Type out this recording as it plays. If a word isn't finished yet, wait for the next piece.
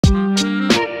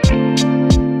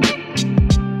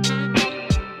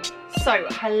So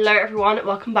hello everyone,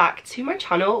 welcome back to my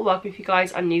channel. Welcome if you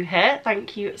guys are new here.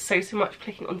 Thank you so much for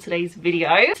clicking on today's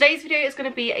video. Today's video is going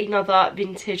to be another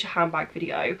vintage handbag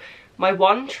video. My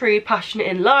one true passion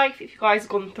in life. If you guys have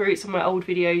gone through some of my old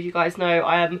videos, you guys know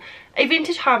I am a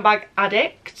vintage handbag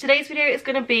addict. Today's video is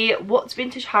going to be what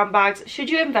vintage handbags should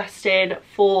you invest in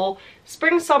for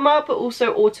spring, summer, but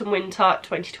also autumn, winter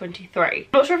 2023. I'm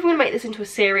not sure if I'm going to make this into a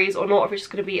series or not, if it's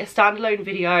just going to be a standalone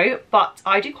video, but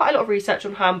I do quite a lot of research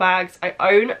on handbags. I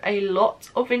own a lot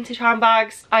of vintage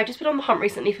handbags. I've just been on the hunt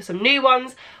recently for some new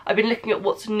ones. I've been looking at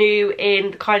what's new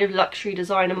in the kind of luxury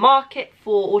designer market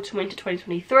for autumn, winter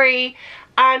 2023.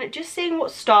 And just seeing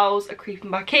what styles are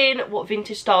creeping back in, what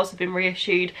vintage styles have been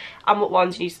reissued, and what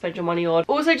ones you need to spend your money on.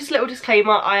 Also, just a little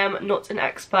disclaimer, I am not an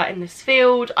expert in this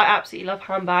field. I absolutely love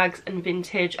handbags and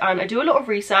vintage, and I do a lot of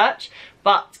research,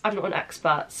 but I'm not an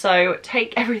expert. So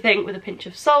take everything with a pinch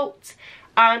of salt.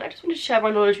 And I just wanted to share my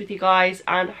knowledge with you guys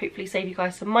and hopefully save you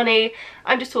guys some money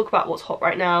and just talk about what's hot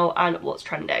right now and what's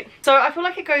trending. So I feel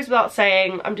like it goes without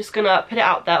saying, I'm just gonna put it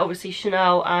out there, obviously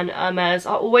Chanel and Hermes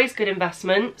are always good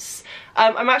investments.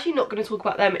 I'm actually not going to talk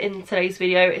about them in today's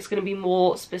video. It's going to be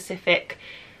more specific,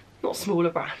 not smaller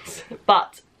brands,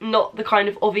 but not the kind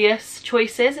of obvious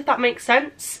choices, if that makes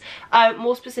sense.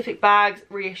 More specific bags,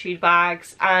 reissued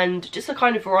bags, and just a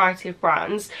kind of variety of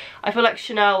brands. I feel like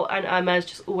Chanel and Hermes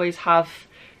just always have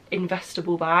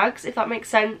investable bags, if that makes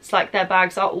sense. Like, their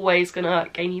bags are always gonna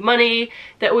gain you money,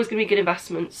 they're always gonna be good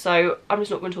investments, so I'm just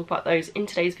not going to talk about those in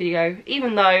today's video,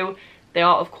 even though they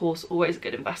are of course always a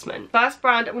good investment. First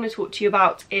brand I'm going to talk to you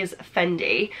about is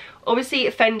Fendi. Obviously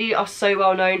Fendi are so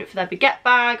well known for their baguette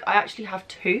bag. I actually have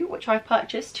two, which I've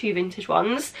purchased, two vintage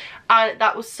ones, and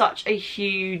that was such a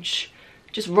huge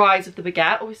just rise of the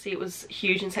baguette. Obviously it was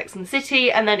huge in Sex and the City,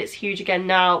 and then it's huge again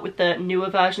now with the newer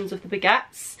versions of the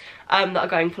baguettes that are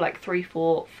going for like 3,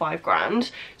 4, 5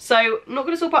 grand. So not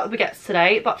going to talk about the baguettes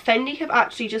today, but Fendi have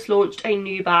actually just launched a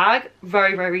new bag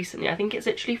very recently. I think it's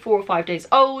literally 4 or 5 days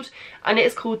old, and it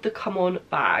is called the Come On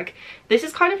bag. This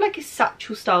is kind of like a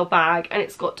satchel style bag, and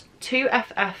it's got 2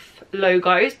 FF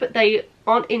logos, but they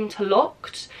aren't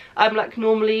interlocked like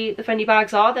normally the Fendi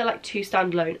bags are. They're like 2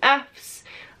 standalone Fs.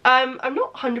 I'm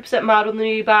not 100% mad on the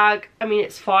new bag. I mean,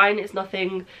 it's fine, it's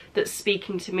nothing that's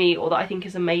speaking to me or that I think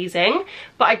is amazing,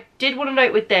 but I did want to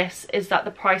note with this is that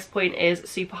the price point is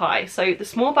super high. So the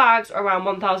small bags are around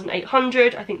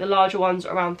 1,800, I think the larger ones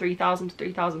are around 3,000 to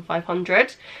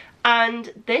 3,500,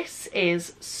 and this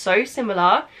is so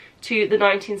similar to the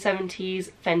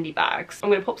 1970s Fendi bags. I'm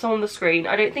going to pop some on the screen.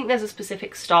 I don't think there's a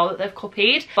specific style that they've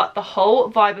copied, but the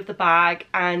whole vibe of the bag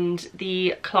and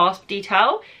the clasp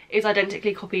detail is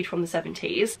identically copied from the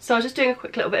 70s. So I was just doing a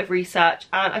quick little bit of research,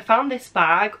 and I found this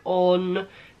bag on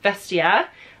Vestiaire,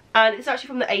 and it's actually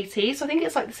from the 80s, so I think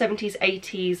it's like the 70s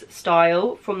 80s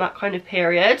style from that kind of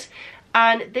period.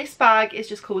 And this bag is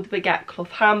just called the Baguette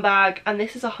Cloth Handbag, and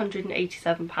this is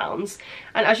 £187.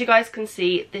 And as you guys can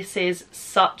see, this is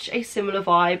such a similar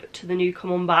vibe to the new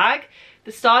Come On bag.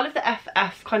 The style of the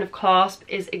FF kind of clasp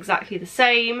is exactly the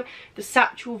same. The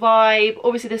satchel vibe,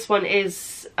 obviously this one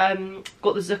is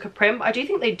got the Zucca print, but I do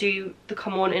think they do the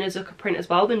Come On in a Zucca print as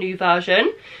well, the new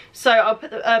version. So I'll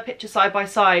put the picture side by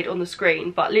side on the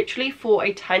screen, but literally for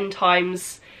a 10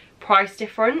 times price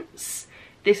difference,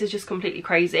 this is just completely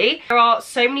crazy. There are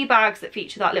so many bags that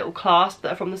feature that little clasp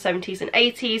that are from the 70s and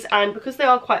 80s, and because they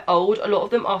are quite old, a lot of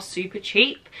them are super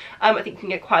cheap. I think you can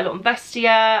get quite a lot on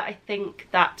Vestiaire. I think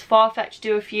that Farfetch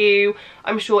do a few.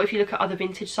 I'm sure if you look at other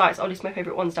vintage sites, I'll list my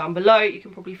favourite ones down below, you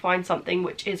can probably find something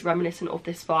which is reminiscent of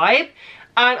this vibe.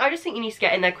 And I just think you need to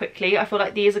get in there quickly. I feel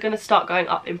like these are going to start going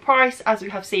up in price, as we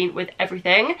have seen with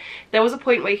everything. There was a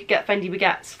point where you could get Fendi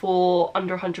baguettes for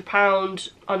under £100,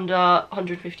 under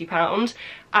 £150,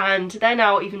 and they're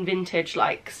now even vintage,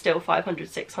 like still £500,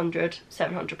 £600,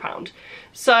 £700.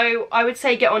 So I would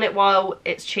say get on it while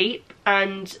it's cheap,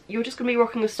 and you're just going to be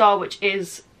rocking a style which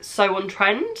is so on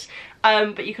trend,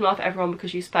 but you can laugh at everyone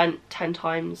because you spent 10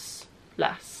 times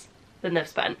less than they've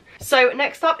spent. So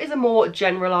next up is a more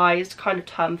generalized kind of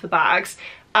term for bags,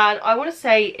 and I want to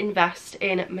say invest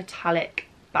in metallic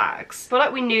bags. I feel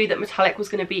like we knew that metallic was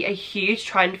going to be a huge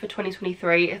trend for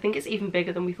 2023. I think it's even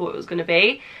bigger than we thought it was going to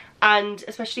be, and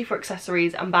especially for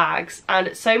accessories and bags.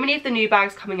 And so many of the new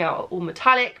bags coming out are all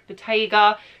metallic.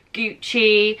 Bottega,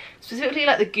 Gucci, specifically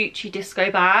like the Gucci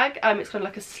disco bag. It's kind of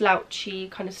like a slouchy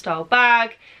kind of style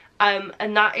bag.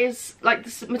 And that is like,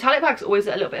 the metallic bag's always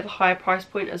at a little bit of a higher price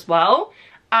point as well.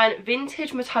 And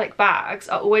vintage metallic bags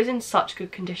are always in such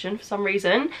good condition for some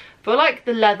reason. I feel like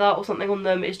the leather or something on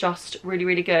them is just really,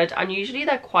 really good, and usually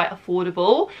they're quite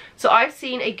affordable. So I've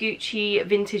seen a Gucci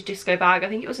vintage disco bag, I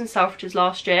think it was in Selfridges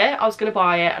last year. I was going to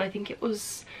buy it and I think it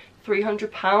was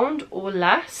 £300 or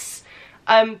less.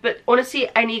 But honestly,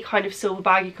 any kind of silver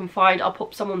bag you can find, I'll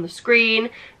pop some on the screen,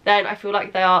 then I feel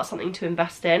like they are something to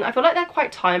invest in. I feel like they're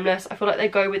quite timeless. I feel like they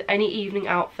go with any evening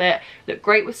outfit, look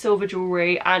great with silver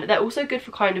jewellery, and they're also good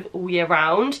for kind of all year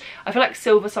round. I feel like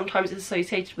silver sometimes is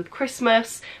associated with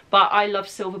Christmas, but I love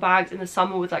silver bags in the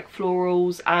summer with like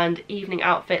florals and evening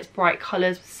outfits, bright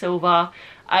colours with silver.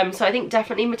 So I think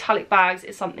definitely metallic bags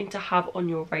is something to have on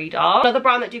your radar. Another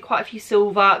brand that do quite a few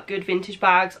silver good vintage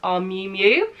bags are Miu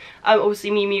Miu.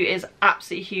 Obviously Miu Miu is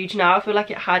absolutely huge now. I feel like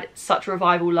it had such a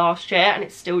revival last year and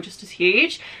it's still just as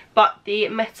huge. But the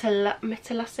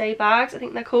Metalace bags, I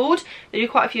think they're called, they do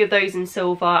quite a few of those in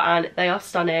silver and they are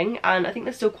stunning, and I think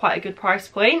they're still quite a good price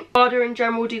point. Prada in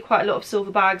general do quite a lot of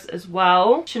silver bags as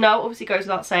well. Chanel obviously goes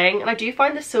without saying, and I do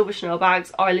find the silver Chanel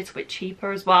bags are a little bit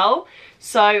cheaper as well.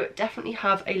 So definitely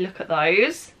have a look at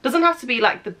those. Doesn't have to be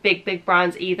like the big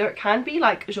brands either. It can be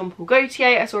like Jean Paul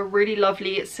Gaultier. I saw a really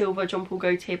lovely silver Jean Paul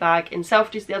Gaultier bag in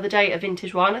Selfridges the other day, a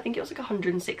vintage one. I think it was like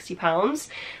 £160.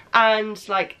 And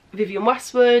like Vivienne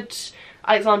Westwood,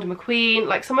 Alexander McQueen,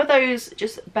 like some of those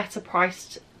just better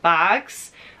priced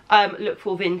bags look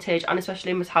for vintage, and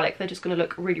especially in metallic, they're just going to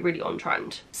look really, really on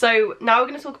trend. So now we're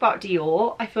going to talk about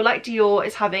Dior. I feel like Dior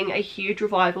is having a huge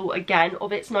revival again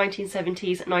of its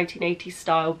 1970s, 1980s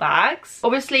style bags.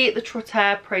 Obviously the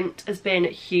Trotter print has been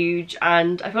huge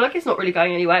and I feel like it's not really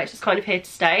going anywhere, it's just kind of here to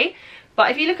stay.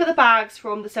 But if you look at the bags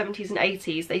from the 70s and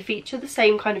 80s, they feature the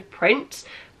same kind of print,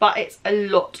 but it's a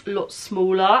lot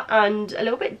smaller and a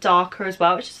little bit darker as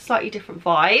well. It's just a slightly different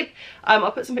vibe.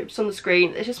 I'll put some pictures on the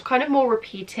screen. It's just kind of more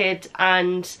repeated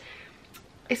and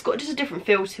it's got just a different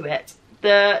feel to it.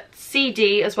 The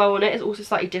CD as well on it is also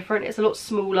slightly different. It's a lot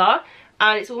smaller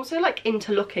and it's also like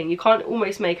interlocking. You can't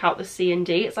almost make out the C and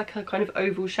D. It's like a kind of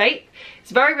oval shape.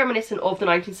 It's very reminiscent of the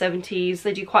 1970s.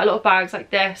 They do quite a lot of bags like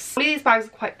this. All of these bags are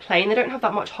quite plain. They don't have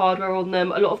that much hardware on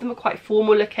them. A lot of them are quite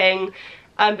formal looking.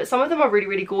 But some of them are really,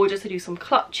 really gorgeous. They do some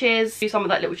clutches, do some of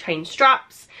that little chain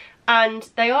straps, and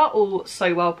they are all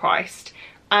so well priced.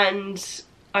 And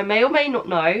I may or may not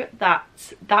know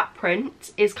that that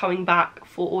print is coming back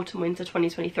for autumn winter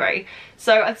 2023.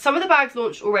 So some of the bags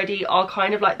launched already are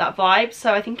kind of like that vibe.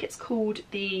 So I think it's called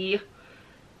the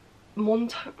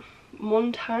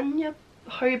Montagne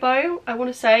Hobo, I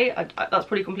want to say. That's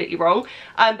probably completely wrong,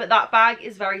 but that bag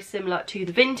is very similar to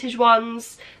the vintage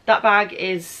ones. That bag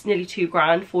is nearly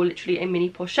 £2 for literally a mini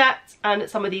pochette, and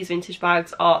some of these vintage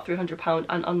bags are £300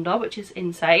 and under, which is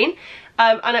insane.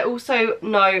 And I also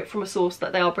know from a source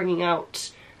that they are bringing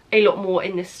out a lot more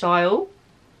in this style.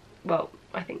 Well,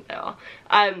 I think they are,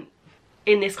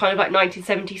 in this kind of like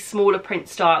 1970s smaller print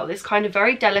style, this kind of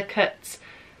very delicate,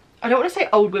 I don't want to say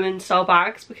old women style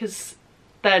bags because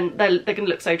then they're going to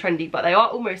look so trendy, but they are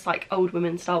almost like old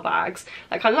women style bags,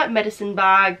 like kind of like medicine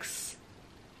bags.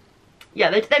 Yeah,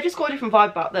 they've just got a different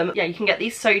vibe about them. Yeah, you can get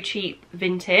these so cheap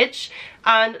vintage,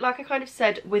 and like I kind of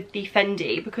said with the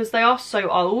Fendi, because they are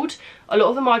so old, a lot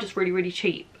of them are just really, really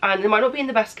cheap and they might not be in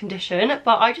the best condition,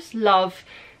 but I just love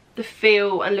the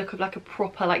feel and look of like a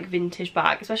proper like vintage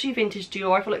bag, especially vintage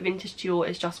Dior. I feel like vintage Dior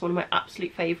is just one of my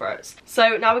absolute favourites.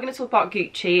 So now we're going to talk about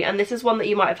Gucci, and this is one that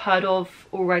you might have heard of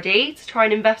already to try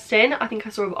and invest in. I think I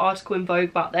saw an article in Vogue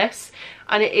about this,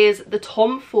 and it is the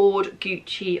Tom Ford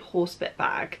Gucci horsebit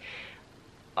bag.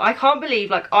 I can't believe,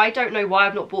 like, I don't know why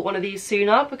I've not bought one of these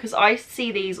sooner, because I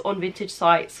see these on vintage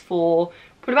sites for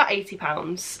probably about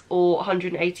 £80 or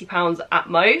 £180 at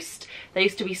most. They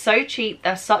used to be so cheap.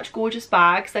 They're such gorgeous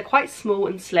bags. They're quite small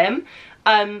and slim,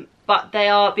 but they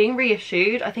are being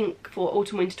reissued, I think, for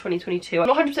autumn winter 2022. I'm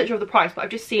not 100% sure of the price, but I've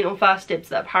just seen on First Dibs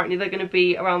that apparently they're going to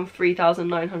be around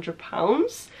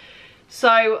 £3,900.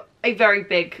 So a very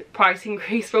big price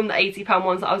increase from the £80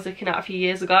 ones that I was looking at a few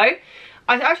years ago.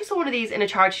 I actually saw one of these in a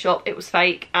charity shop. It was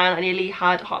fake and I nearly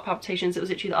had heart palpitations. It was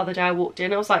literally the other day I walked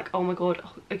in. I was like, oh my god,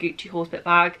 a Gucci horsebit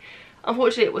bag.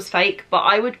 Unfortunately it was fake, but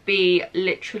I would be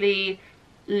literally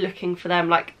looking for them.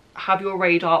 Like, have your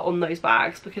radar on those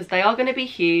bags because they are going to be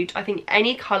huge. I think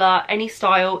any colour, any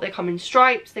style, they come in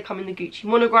stripes, they come in the Gucci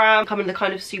monogram, come in the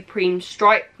kind of supreme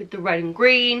stripe with the red and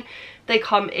green. They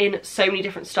come in so many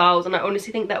different styles, and I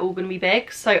honestly think they're all going to be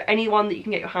big. So anyone that you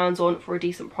can get your hands on for a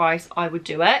decent price, I would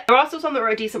do it. There are still some that are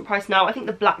at a decent price now. I think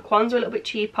the black ones are a little bit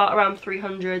cheaper, around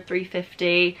 300,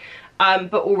 350.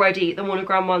 But already the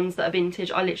monogram ones that are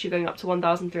vintage are literally going up to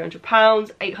 £1,300,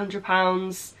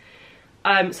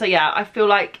 £800. So yeah, I feel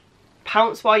like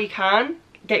pounce while you can,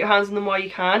 get your hands on them while you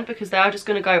can, because they are just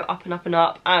going to go up and up and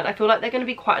up, and I feel like they're going to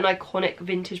be quite an iconic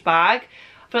vintage bag.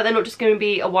 I feel like they're not just going to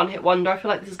be a one-hit wonder. I feel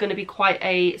like this is going to be quite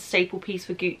a staple piece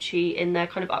for Gucci in their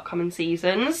kind of upcoming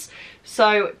seasons.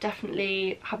 So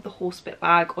definitely have the horsebit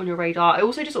bag on your radar. I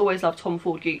also just always love Tom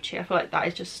Ford Gucci. I feel like that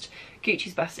is just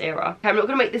Gucci's best era. Okay, I'm not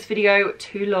going to make this video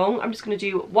too long. I'm just going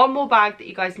to do one more bag that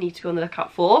you guys need to be on the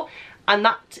lookout for, and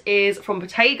that is from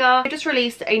Bottega. They just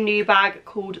released a new bag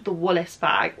called the Wallace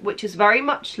bag, which is very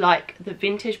much like the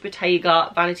vintage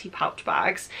Bottega vanity pouch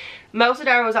bags. Mel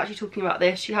Sedera was actually talking about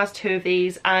this. She has 2 of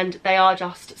these and they are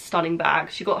just stunning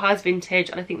bags. She got hers vintage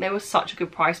and I think they were such a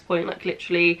good price point, like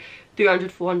literally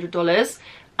 $300, $400.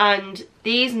 And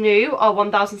these new are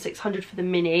 $1,600 for the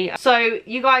mini. So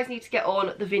you guys need to get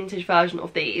on the vintage version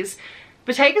of these.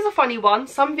 Bottega's a funny one.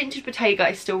 Some vintage Bottega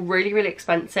is still really, really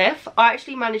expensive. I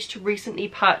actually managed to recently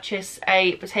purchase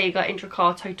a Bottega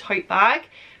Intricato tote bag,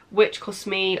 which cost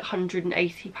me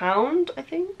 £180, I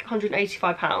think,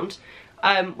 £185.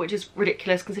 Which is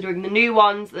ridiculous considering the new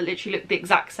ones that literally look the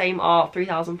exact same are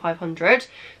 $3,500.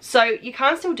 So you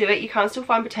can still do it. You can still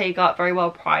find Bottega very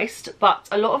well priced, but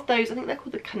a lot of those, I think they're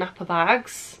called the Canapa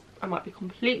bags. I might be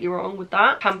completely wrong with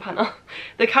that. Campana.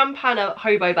 The Campana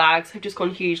hobo bags have just gone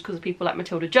huge because of people like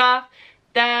Matilda Jeff.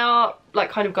 They're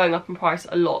like kind of going up in price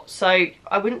a lot, so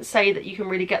I wouldn't say that you can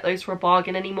really get those for a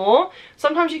bargain anymore.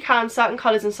 Sometimes you can. Certain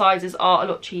colours and sizes are a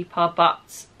lot cheaper,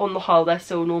 but on the whole they're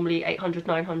still normally £800,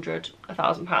 £900,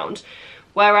 £1,000.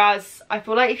 Whereas I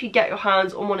feel like if you get your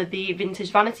hands on one of the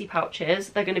vintage vanity pouches,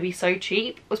 they're going to be so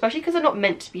cheap, especially because they're not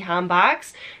meant to be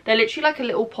handbags. They're literally like a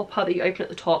little popper that you open at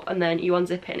the top and then you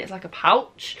unzip it and it's like a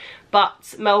pouch.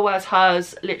 But Mel wears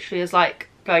hers literally as like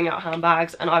going out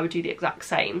handbags, and I would do the exact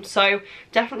same. So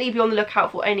definitely be on the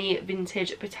lookout for any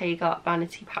vintage Bottega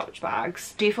vanity pouch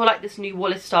bags. Do you feel like this new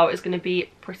Wallace style is going to be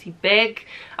pretty big?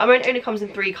 I mean, it only comes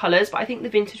in 3 colours, but I think the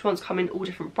vintage ones come in all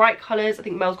different bright colours. I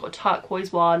think Mel's got a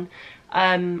turquoise one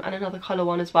and another colour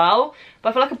one as well, but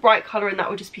I feel like a bright colour in that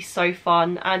would just be so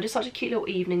fun and just such a cute little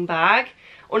evening bag.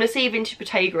 Honestly, vintage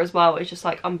Bottega as well is just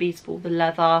like unbeatable. The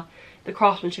leather, the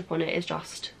craftsmanship on it is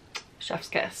just chef's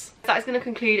kiss. That is going to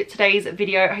conclude today's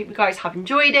video. I hope you guys have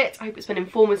enjoyed it. I hope it's been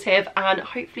informative, and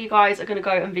hopefully you guys are going to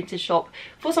go and vintage shop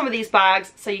for some of these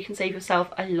bags so you can save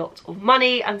yourself a lot of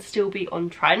money and still be on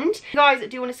trend. If you guys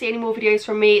do want to see any more videos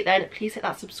from me, then please hit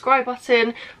that subscribe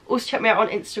button. Also check me out on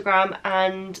Instagram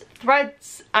and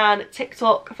Threads and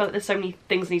TikTok. I feel like there's so many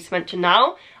things I need to mention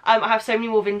now. I have so many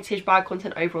more vintage bag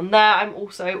content over on there. I'm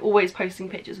also always posting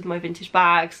pictures with my vintage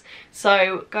bags,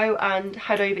 so go and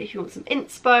head over if you want some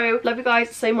inspo. Love you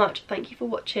guys so much. Thank you for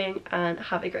watching and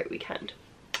have a great weekend.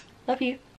 Love you.